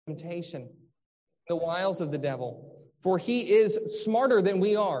temptation, the wiles of the devil. For he is smarter than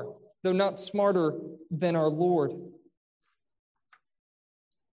we are, though not smarter than our Lord.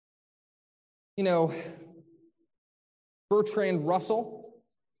 You know, Bertrand Russell,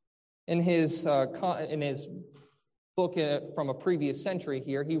 in his book from a previous century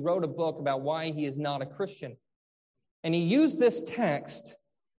here, he wrote a book about why he is not a Christian. And he used this text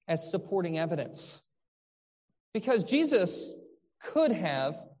as supporting evidence. Because Jesus could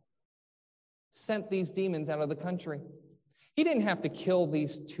have sent these demons out of the country. He didn't have to kill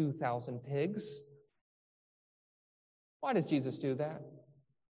these 2,000 pigs. Why does Jesus do that?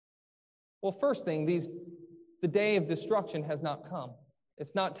 Well, first thing, the day of destruction has not come.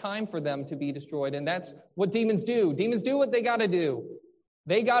 It's not time for them to be destroyed, and that's what demons do. Demons do what they got to do.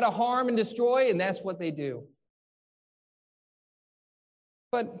 They got to harm and destroy, and that's what they do.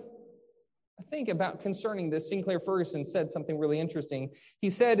 But I think about concerning this, Sinclair Ferguson said something really interesting. He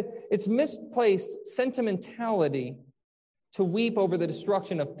said, it's misplaced sentimentality to weep over the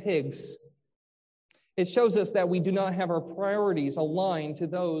destruction of pigs. It shows us that we do not have our priorities aligned to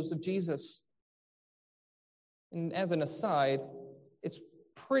those of Jesus. And as an aside, it's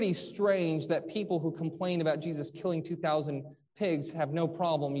pretty strange that people who complain about Jesus killing 2,000 pigs have no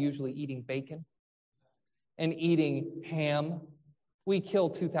problem usually eating bacon and eating ham. We kill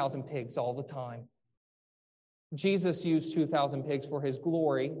 2,000 pigs all the time. Jesus used 2,000 pigs for his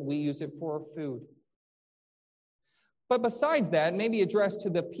glory. We use it for our food. But besides that, maybe addressed to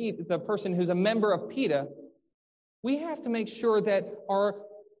the person who's a member of PETA, we have to make sure that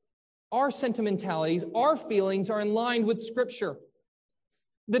our sentimentalities, our feelings are in line with Scripture.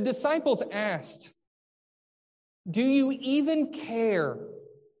 The disciples asked, do you even care?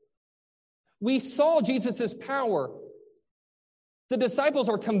 We saw Jesus' power. The disciples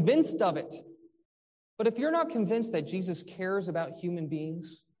are convinced of it. But if you're not convinced that Jesus cares about human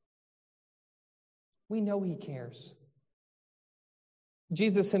beings, we know he cares.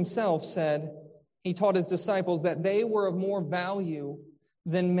 Jesus himself said, he taught his disciples that they were of more value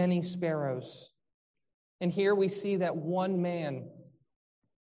than many sparrows. And here we see that one man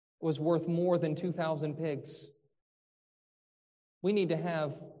was worth more than 2,000 pigs. We need to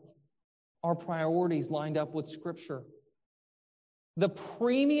have our priorities lined up with Scripture. The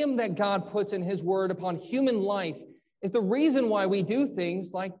premium that God puts in his word upon human life is the reason why we do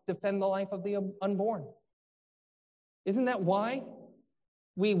things like defend the life of the unborn. Isn't that why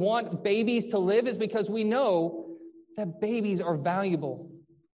we want babies to live? Is because we know that babies are valuable.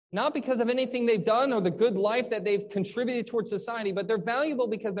 Not because of anything they've done or the good life that they've contributed towards society, but they're valuable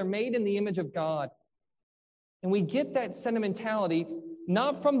because they're made in the image of God. And we get that sentimentality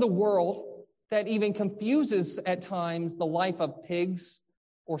not from the world that even confuses at times the life of pigs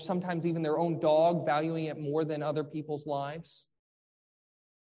or sometimes even their own dog, valuing it more than other people's lives.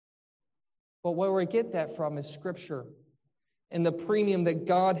 But where we get that from is Scripture and the premium that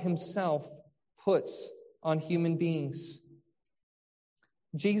God himself puts on human beings.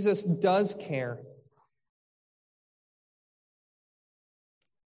 Jesus does care.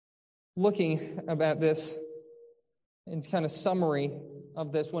 Looking about this in kind of summary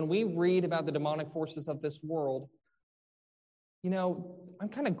of this, when we read about the demonic forces of this world, you know, I'm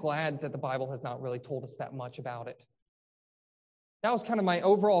kind of glad that the Bible has not really told us that much about it. That was kind of my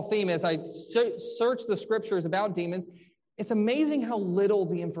overall theme as I searched the Scriptures about demons. It's amazing how little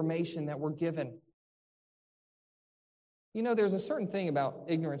the information that we're given. You know, there's a certain thing about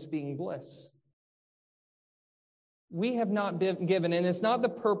ignorance being bliss. We have not been given, and it's not the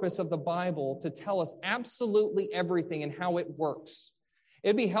purpose of the Bible to tell us absolutely everything and how it works.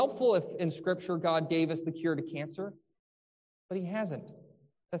 It'd be helpful if in Scripture God gave us the cure to cancer, but he hasn't.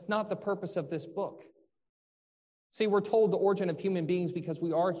 That's not the purpose of this book. See, we're told the origin of human beings because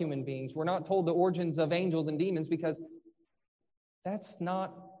we are human beings. We're not told the origins of angels and demons because that's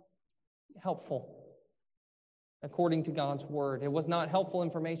not helpful. According to God's word, it was not helpful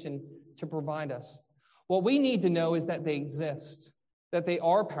information to provide us. What we need to know is that they exist, that they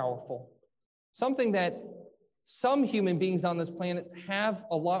are powerful, something that some human beings on this planet have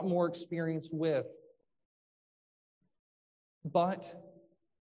a lot more experience with. But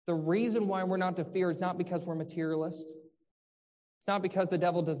the reason why we're not to fear is not because we're materialist. It's not because the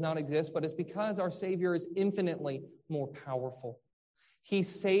devil does not exist, but it's because our Savior is infinitely more powerful. He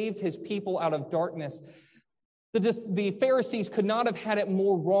saved his people out of darkness. The Pharisees could not have had it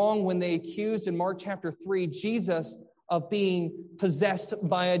more wrong when they accused in Mark chapter 3 Jesus of being possessed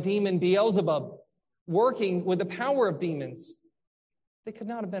by a demon, Beelzebub, working with the power of demons. They could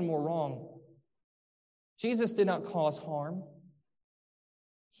not have been more wrong. Jesus did not cause harm.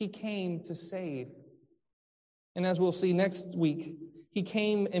 He came to save. And as we'll see next week, he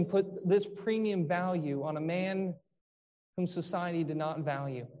came and put this premium value on a man whom society did not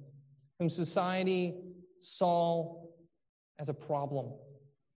value, whom society saw as a problem.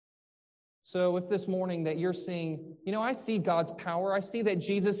 So if this morning that you're seeing, I see God's power, I see that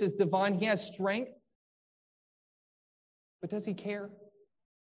Jesus is divine, he has strength, but does he care?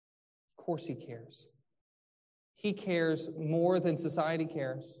 Of course he cares. He cares more than society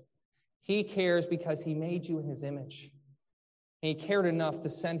cares. He cares because he made you in his image. And he cared enough to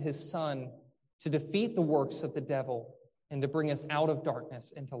send his Son to defeat the works of the devil and to bring us out of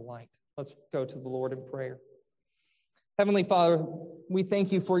darkness into light. Let's go to the Lord in prayer. Heavenly Father, we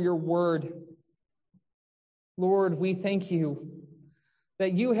thank you for your word. Lord, we thank you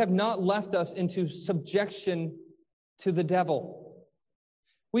that you have not left us into subjection to the devil.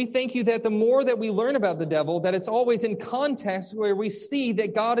 We thank you that the more that we learn about the devil, that it's always in context where we see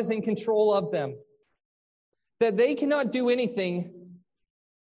that God is in control of them, that they cannot do anything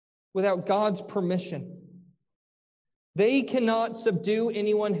without God's permission. They cannot subdue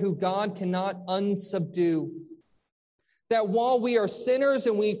anyone who God cannot unsubdue. That while we are sinners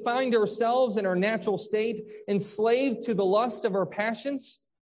and we find ourselves in our natural state enslaved to the lust of our passions,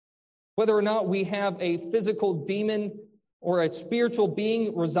 whether or not we have a physical demon or a spiritual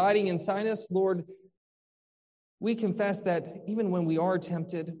being residing inside us, Lord, we confess that even when we are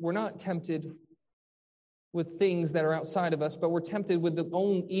tempted, we're not tempted with things that are outside of us, but we're tempted with the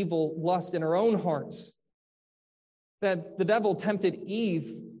own evil lust in our own hearts. That the devil tempted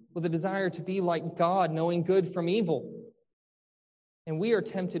Eve with a desire to be like God, knowing good from evil. And we are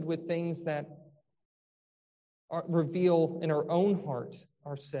tempted with things that reveal in our own heart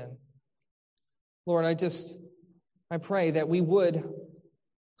our sin. Lord, I pray that we would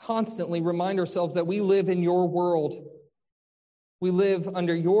constantly remind ourselves that we live in your world. We live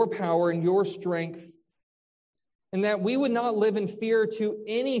under your power and your strength. And that we would not live in fear to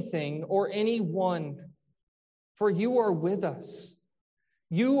anything or anyone, for you are with us.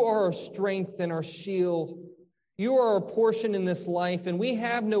 You are our strength and our shield. You are our portion in this life, and we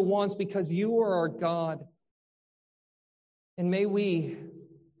have no wants because you are our God. And may we,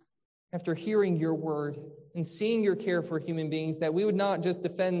 after hearing your word and seeing your care for human beings, that we would not just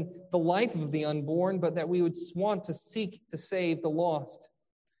defend the life of the unborn, but that we would want to seek to save the lost.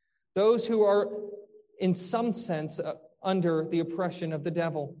 Those who are, in some sense, under the oppression of the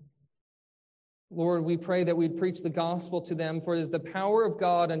devil. Lord, we pray that we'd preach the gospel to them, for it is the power of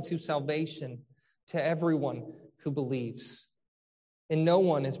God unto salvation to everyone who believes. And no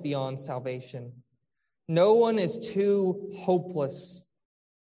one is beyond salvation. No one is too hopeless.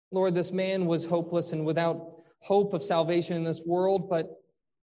 Lord, this man was hopeless and without hope of salvation in this world, but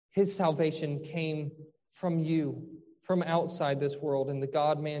his salvation came from you, from outside this world, in the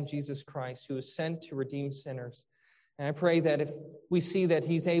God-man Jesus Christ, who was sent to redeem sinners. And I pray that if we see that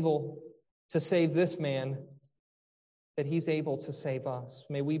he's able to save this man, that he's able to save us.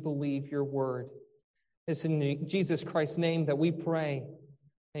 May we believe your word. It's in Jesus Christ's name that we pray.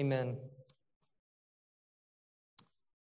 Amen.